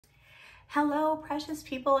Hello, precious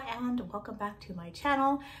people, and welcome back to my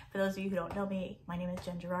channel. For those of you who don't know me, my name is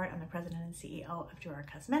Jen Gerard. I'm the president and CEO of Gerard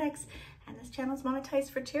Cosmetics, and this channel is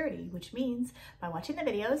monetized for charity, which means by watching the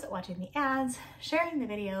videos, watching the ads, sharing the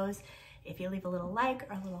videos, if you leave a little like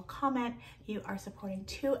or a little comment, you are supporting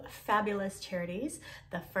two fabulous charities.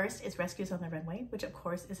 The first is Rescues on the Runway, which of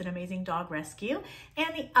course is an amazing dog rescue,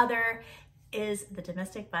 and the other is the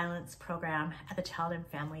Domestic Violence Program at the Child and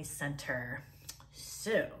Family Center.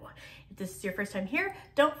 So, if this is your first time here,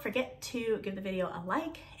 don't forget to give the video a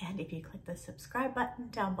like, and if you click the subscribe button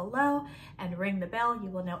down below and ring the bell, you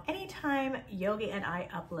will know anytime Yogi and I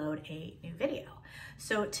upload a new video.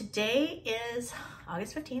 So today is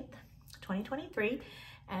August 15th, 2023,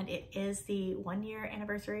 and it is the 1-year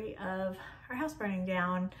anniversary of our house burning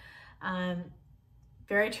down.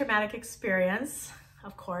 Very traumatic experience,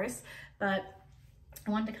 of course, but I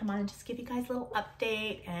wanted to come on and just give you guys a little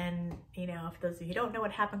update, and for those of you who don't know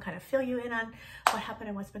what happened, kind of fill you in on what happened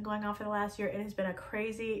and what's been going on for the last year. It has been a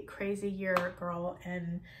crazy year, girl,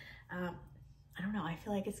 and I don't know, I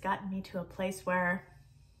feel like it's gotten me to a place where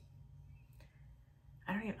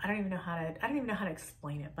I don't even know how to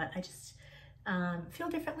explain it, but I just feel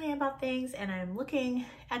differently about things, and I'm looking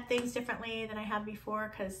at things differently than I have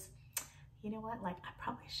before, because you know what, like, I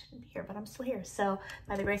probably shouldn't be here, but I'm still here. So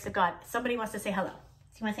by the grace of God, somebody wants to say hello.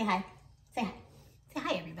 So you want to say hi? Say hi. Say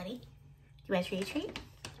hi, everybody. Do you want a treat? Do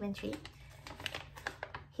you want a treat?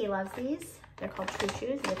 He loves these. They're called True Chews.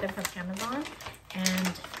 You get them from Amazon.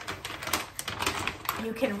 And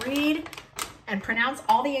you can read and pronounce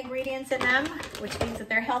all the ingredients in them, which means that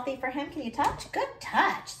they're healthy for him. Can you touch? Good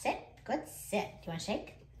touch. Sit. Good sit. Do you want to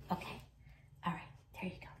shake? Okay. All right. There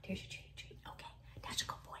you go. There's your treat. Okay. That's a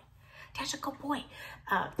good boy. That's a good boy.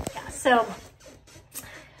 Yeah, so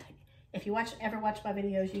if you ever watch my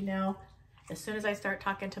videos, you know, as soon as I start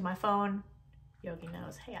talking to my phone, Yogi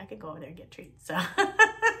knows, hey, I could go over there and get treats. So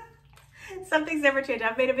something's never changed.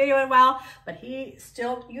 I've made a video in a while, but you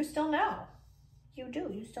still know.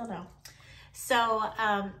 You still know. So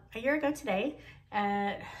a year ago today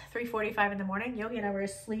at 3:45 in the morning, Yogi and I were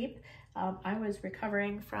asleep. I was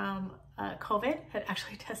recovering from COVID, had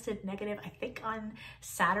actually tested negative, I think on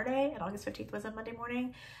Saturday, and August 15th was a Monday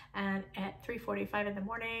morning. And at 3:45 in the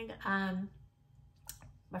morning,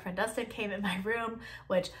 my friend Dustin came in my room,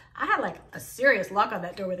 which I had like a serious lock on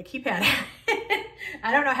that door with a keypad.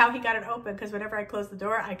 I don't know how he got it open, because whenever I closed the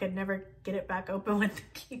door, I could never get it back open with the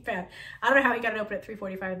keypad. I don't know how he got it open at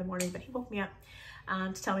 3:45 in the morning, but he woke me up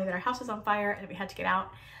to tell me that our house was on fire and we had to get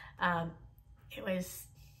out. It was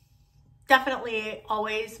definitely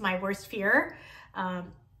always my worst fear.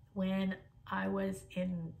 When I was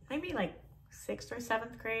in maybe like 6th or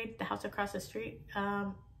 7th grade, the house across the street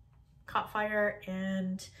caught fire,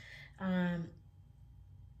 and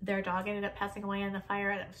their dog ended up passing away in the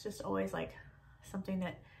fire, and it was just always like something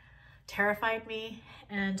that terrified me.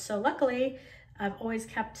 And so luckily, I've always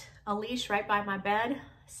kept a leash right by my bed.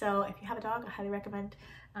 So if you have a dog, I highly recommend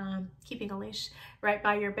keeping a leash right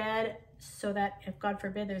by your bed, so that if God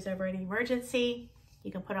forbid there's ever any emergency,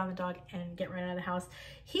 you can put on the dog and get right out of the house.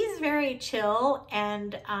 He's very chill,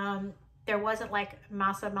 and there wasn't like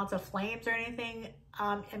massive amounts of flames or anything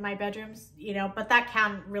in my bedrooms, but that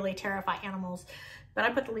can really terrify animals. But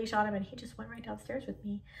I put the leash on him and he just went right downstairs with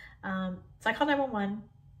me. So I called 911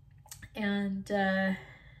 and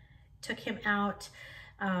took him out.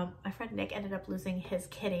 My friend Nick ended up losing his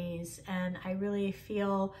kitties, and I really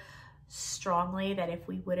feel strongly that if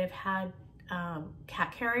we would have had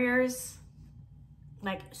cat carriers,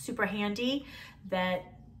 like super handy, that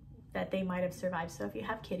they might have survived. So if you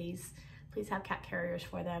have kitties, please have cat carriers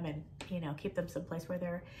for them, and keep them someplace where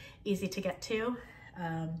they're easy to get to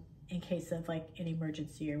in case of like an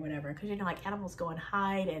emergency or whatever, because like animals go and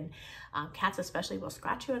hide, and cats especially will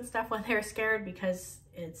scratch you and stuff when they're scared, because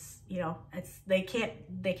it's they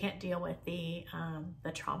can't deal with the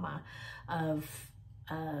trauma of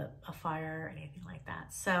a fire or anything like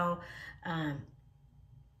that. So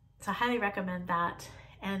so I highly recommend that.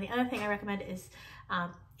 And the other thing I recommend is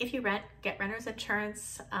if you rent, get renter's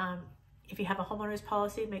insurance. If you have a homeowner's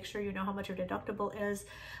policy, make sure you know how much your deductible is.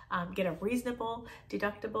 Get a reasonable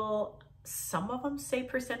deductible. Some of them say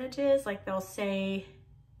percentages, like they'll say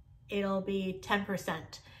it'll be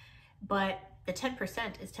 10%, but the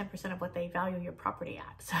 10% is 10% of what they value your property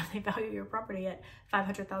at. So if they value your property at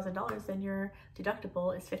 $500,000, then your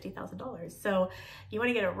deductible is $50,000. So you want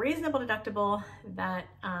to get a reasonable deductible that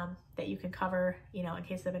that you can cover, in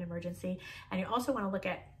case of an emergency. And you also want to look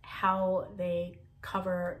at how they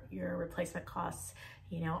cover your replacement costs.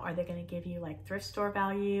 Are they going to give you like thrift store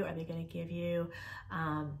value? Are they going to give you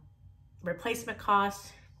replacement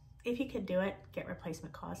costs? if you can do it, get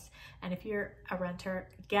replacement costs. And if you're a renter,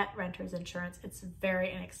 get renter's insurance. It's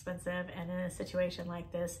very inexpensive. And in a situation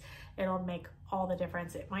like this, it'll make all the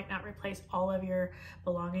difference. It might not replace all of your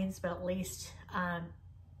belongings, but at least,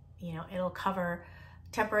 you know, it'll cover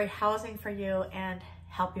temporary housing for you and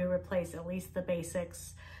help you replace at least the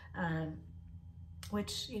basics,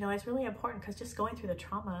 which, you know, is really important, because just going through the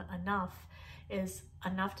trauma is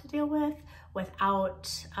enough to deal with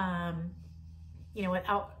without, you know,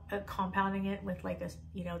 without compounding it with like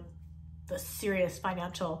you know, the serious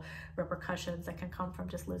financial repercussions that can come from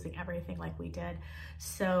just losing everything like we did.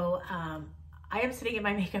 So I am sitting in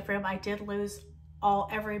my makeup room. I did lose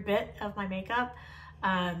every bit of my makeup.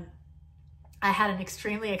 I had an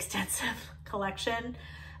extremely extensive collection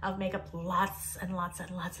of makeup, lots and lots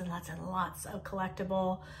and lots and lots and lots of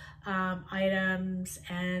collectible items,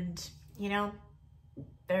 and you know,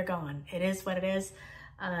 they're gone. It is what it is.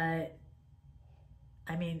 I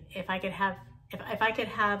mean, if I could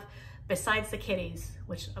have, besides the kitties,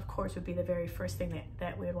 which of course would be the very first thing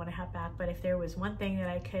that we would want to have back, but if there was one thing that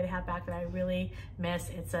I could have back that I really miss,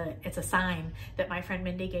 it's a sign that my friend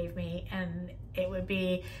Mindy gave me, and it would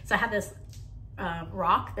be, so I have this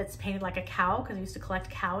rock that's painted like a cow, because I used to collect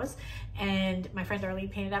cows, and my friend Darlene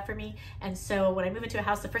painted that for me. And so when I move into a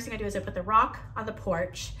house, the first thing I do is I put the rock on the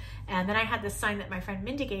porch, and then I had this sign that my friend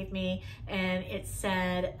Mindy gave me, and it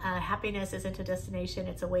said, happiness isn't a destination,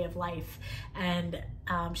 it's a way of life. And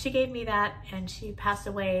she gave me that, and she passed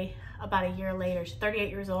away about a year later. She's 38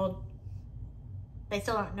 years old. They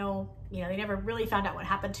still don't know, you know, they never really found out what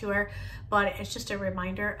happened to her, but it's just a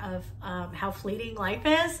reminder of how fleeting life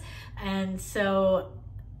is. And so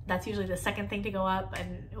that's usually the second thing to go up,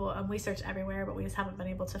 and we search everywhere, but we just haven't been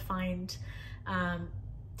able to find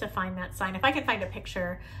that sign. If I can find a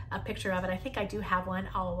picture of it, I think I do have one.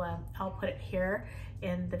 I'll put it here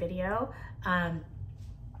in the video.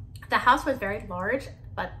 The house was very large,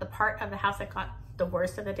 but the part of the house that got the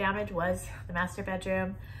worst of the damage was the master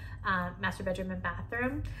bedroom and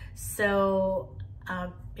bathroom. So,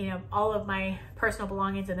 you know, all of my personal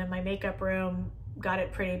belongings and then my makeup room got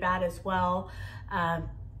it pretty bad as well.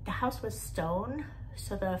 The house was stone,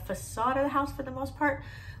 so the facade of the house for the most part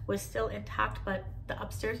was still intact, but the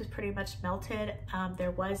upstairs was pretty much melted.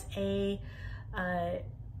 There was a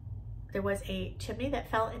chimney that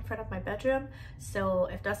fell in front of my bedroom. So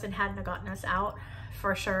if Dustin hadn't gotten us out,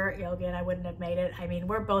 for sure, Yogi and I wouldn't have made it. I mean,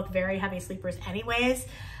 we're both very heavy sleepers anyways.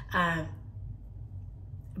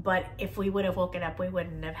 But if we would have woken up, we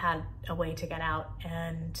wouldn't have had a way to get out.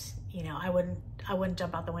 And, you know, I wouldn't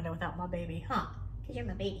jump out the window without my baby, huh? Because you're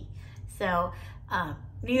my baby. So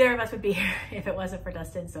neither of us would be here if it wasn't for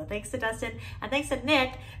Dustin. So thanks to Dustin, and thanks to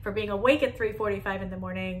Nick for being awake at 3:45 in the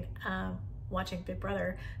morning, watching Big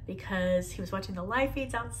Brother, because he was watching the live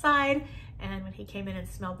feeds outside, and when he came in and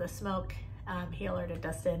smelled the smoke, he alerted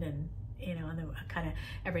Dustin, and you know, and then kind of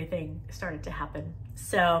everything started to happen.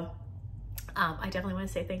 So I definitely want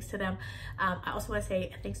to say thanks to them. I also want to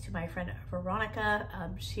say thanks to my friend Veronica.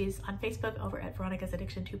 She's on Facebook over at Veronica's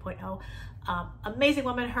Addiction 2.0. Amazing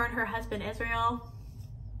woman. Her and her husband Israel,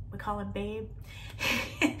 we call him Babe.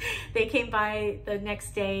 They came by the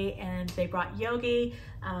next day and they brought Yogi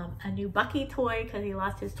a new Bucky toy because he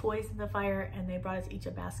lost his toys in the fire, and they brought us each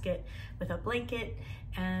a basket with a blanket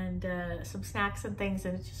and some snacks and things,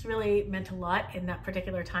 and it just really meant a lot in that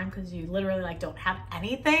particular time, because you literally like don't have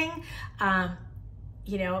anything.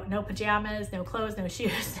 You know, no pajamas, no clothes, no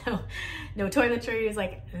shoes, no toiletries,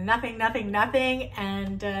 like nothing.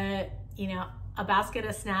 And you know, a basket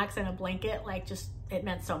of snacks and a blanket, like just, it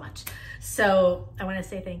meant so much. So I want to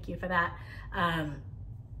say thank you for that.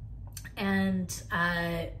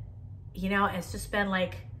 You know, it's just been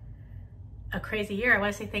like a crazy year. I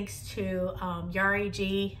want to say thanks to Yari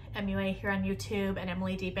G MUA here on YouTube, and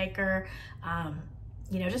Emily D Baker,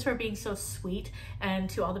 you know, just for being so sweet, and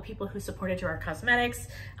to all the people who supported Gerard Cosmetics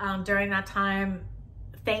during that time.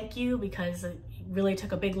 Thank you, because it really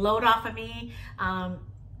took a big load off of me,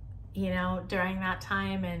 you know, during that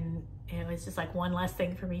time, and it was just like one less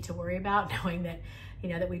thing for me to worry about, knowing that, you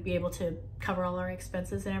know, that we'd be able to cover all our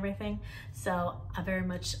expenses and everything. So I very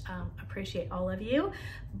much appreciate all of you.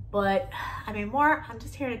 But I mean, I'm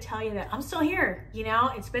just here to tell you that I'm still here. You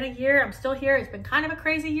know, it's been a year, I'm still here. It's been kind of a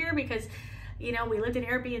crazy year because, you know, we lived in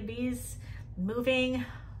Airbnbs, moving.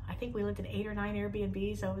 I think we lived in 8 or 9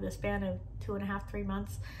 Airbnbs over the span of 2.5, 3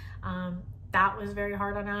 months. That was very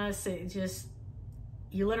hard on us. It just,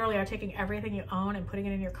 you literally are taking everything you own and putting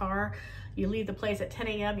it in your car. You leave the place at 10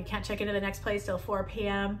 a.m. You can't check into the next place till 4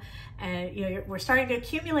 p.m. And you know, we're starting to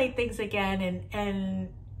accumulate things again, and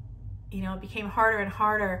you know, it became harder and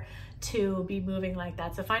harder to be moving like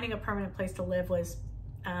that. So finding a permanent place to live was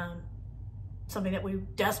something that we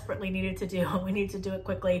desperately needed to do. We needed to do it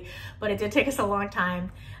quickly, but it did take us a long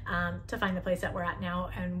time to find the place that we're at now,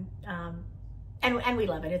 and we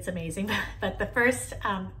love it. It's amazing. But the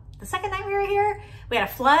second night we were here, we had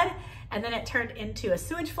a flood, and then it turned into a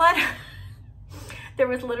sewage flood. There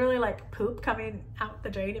was literally like poop coming out the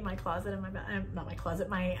drain in my closet, in my not my closet,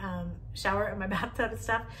 my shower and my bathtub and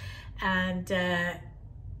stuff, and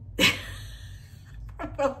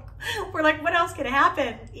we're like, what else could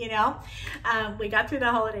happen, you know? We got through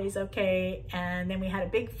the holidays okay, and then we had a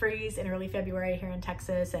big freeze in early February here in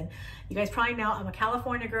Texas, and you guys probably know I'm a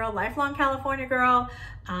California girl, lifelong California girl.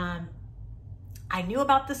 I knew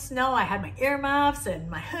about the snow. I had my earmuffs and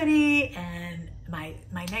my hoodie and my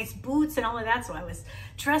nice boots and all of that, so I was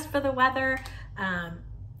dressed for the weather. I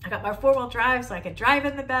got my 4-wheel drive so I could drive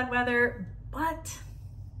in the bad weather, but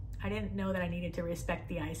I didn't know that I needed to respect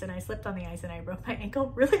the ice, and I slipped on the ice and I broke my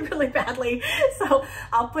ankle really, really badly. So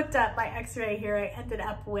I'll put my x-ray here. I ended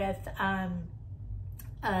up with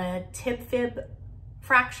a tib-fib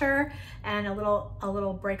fracture and a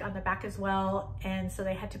little break on the back as well. And so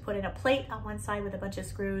they had to put in a plate on one side with a bunch of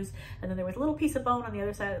screws, and then there was a little piece of bone on the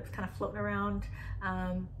other side that was kind of floating around,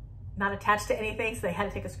 not attached to anything. So they had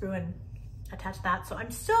to take a screw and attach that. So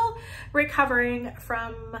I'm still recovering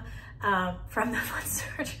from the foot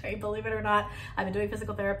surgery, believe it or not. I've been doing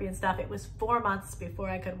physical therapy and stuff. It was 4 months before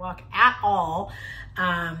I could walk at all.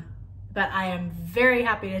 But I am very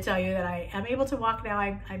happy to tell you that I am able to walk now.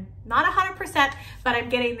 I'm not 100%, but I'm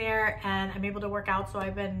getting there, and I'm able to work out. So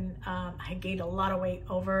I've been, I gained a lot of weight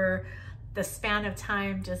over the span of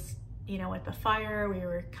time, just, you know, with the fire. We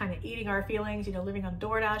were kind of eating our feelings, you know, living on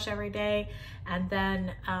DoorDash every day. And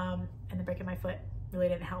then breaking my foot really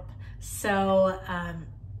didn't help. So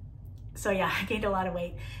yeah, I gained a lot of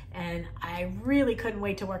weight, and I really couldn't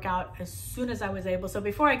wait to work out as soon as I was able. So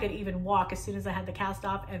before I could even walk, as soon as I had the cast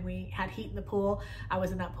off and we had heat in the pool, I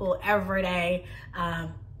was in that pool every day,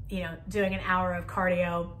 you know, doing an hour of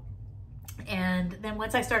cardio. And then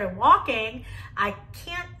once I started walking, I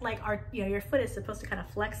can't, like, you know, your foot is supposed to kind of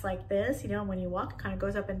flex like this, you know, when you walk, it kind of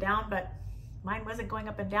goes up and down, but mine wasn't going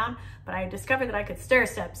up and down, but I discovered that I could stair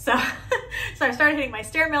step. So, so I started hitting my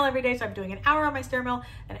stair mill every day. So I'm doing an hour on my stair mill,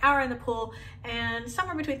 an hour in the pool, and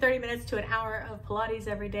somewhere between 30 minutes to an hour of Pilates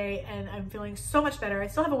every day. And I'm feeling so much better. I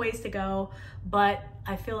still have a ways to go, but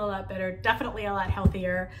I feel a lot better, definitely a lot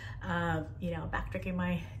healthier. You know, back drinking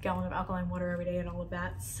my gallon of alkaline water every day and all of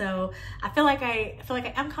that. So I feel like I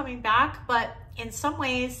am coming back, but in some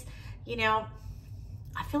ways, you know,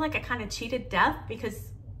 I feel like I kind of cheated death because,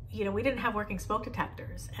 you know, we didn't have working smoke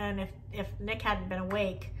detectors. And if Nick hadn't been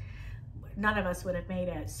awake, none of us would have made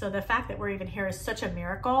it. So the fact that we're even here is such a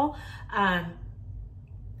miracle. And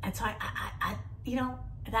so I you know,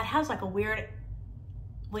 that has like a weird,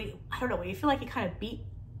 I don't know, you feel like you kind of beat,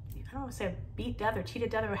 I don't want to say beat death or cheated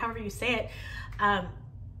death or however you say it.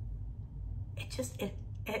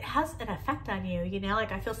 It has an effect on you, you know,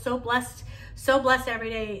 like I feel so blessed every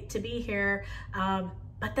day to be here.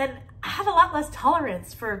 But then I have a lot less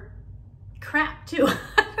tolerance for crap too.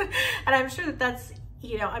 And I'm sure that that's,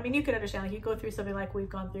 you know, I mean, you can understand, like you go through something like we've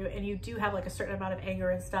gone through and you do have like a certain amount of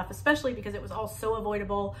anger and stuff, especially because it was all so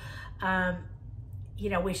avoidable. You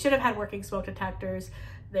know, we should have had working smoke detectors.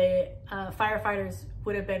 The firefighters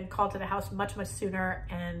would have been called to the house much, much sooner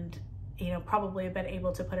and, you know, probably have been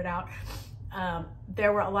able to put it out.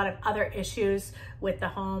 There were a lot of other issues with the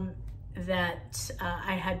home that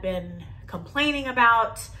I had been complaining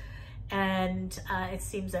about, and it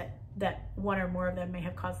seems that one or more of them may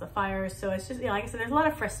have caused the fire. So it's just, you know, like I said, there's a lot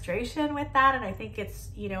of frustration with that, and I think it's,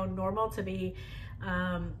 you know, normal to be, I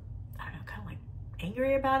don't know, kind of like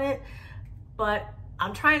angry about it, but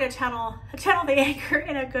I'm trying to channel the anger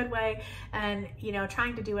in a good way, and, you know,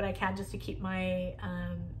 trying to do what I can just to keep my,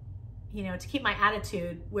 you know, to keep my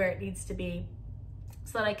attitude where it needs to be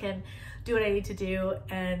so that I can do what I need to do.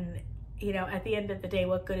 And, you know, at the end of the day,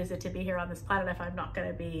 what good is it to be here on this planet if I'm not going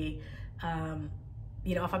to be,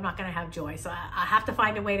 you know, if I'm not going to have joy? So I have to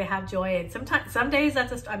find a way to have joy. And sometimes, some days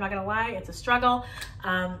that's I'm not going to lie, it's a struggle,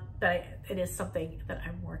 but it is something that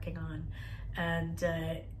I'm working on. And,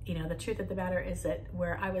 you know, the truth of the matter is that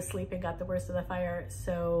where I was sleeping got the worst of the fire.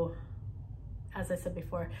 So as I said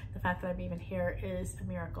before, the fact that I'm even here is a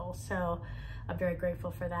miracle. So I'm very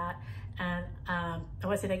grateful for that. And I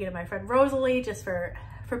want to say thank you to my friend Rosalie just for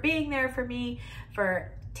being there for me, for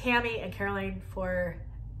Tammy and Caroline for,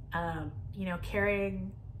 you know,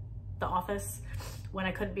 carrying the office when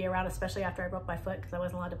I couldn't be around, especially after I broke my foot, because I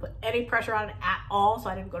wasn't allowed to put any pressure on it at all. So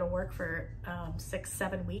I didn't go to work for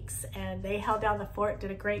 6-7 weeks, and they held down the fort,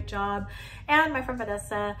 did a great job. And my friend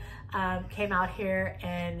Vanessa came out here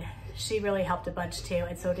and she really helped a bunch too,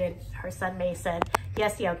 and so did her son Mason.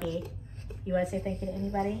 Yes, Yogi. You want to say thank you to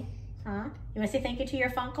anybody? Huh? You want to say thank you to your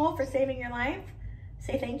Funkle for saving your life?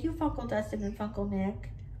 Say thank you, Funkle Dustin and Funkle Nick.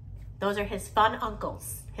 Those are his fun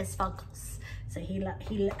uncles, his Funkles. So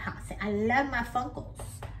say, I love my Funkles.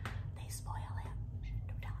 They spoil him.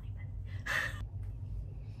 Don't tell anybody.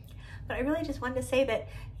 But I really just wanted to say that,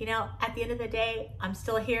 you know, at the end of the day, I'm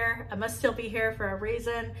still here. I must still be here for a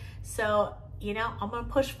reason. So, you know, I'm gonna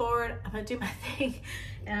push forward. I'm gonna do my thing.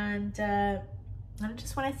 And I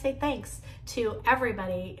just want to say thanks to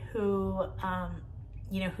everybody who,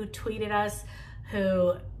 you know, who tweeted us,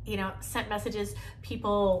 who, you know, sent messages.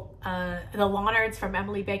 People, the Lawnards from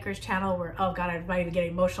Emily Baker's channel were, oh God, I'm not even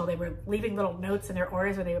getting emotional. They were leaving little notes in their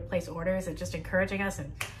orders when they would place orders and just encouraging us.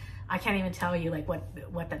 And I can't even tell you like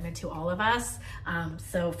what that meant to all of us.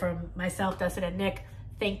 So from myself, Dustin, and Nick,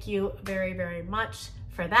 thank you very, very much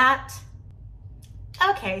for that.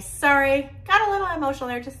 Okay, sorry, got a little emotional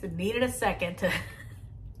there, just needed a second to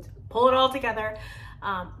pull it all together.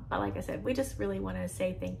 But like I said, we just really want to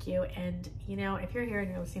say thank you. And you know, if you're here and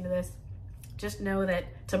you're listening to this, just know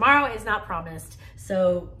that tomorrow is not promised.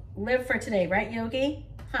 So live for today, right, Yogi?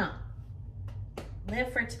 Huh?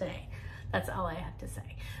 Live for today. That's all I have to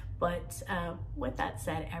say. But with that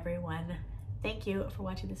said, everyone, thank you for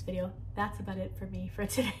watching this video. That's about it for me for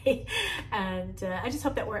today. And I just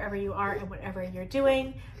hope that wherever you are and whatever you're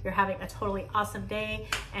doing, you're having a totally awesome day.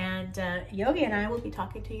 And Yogi and I will be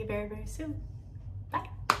talking to you very, very soon.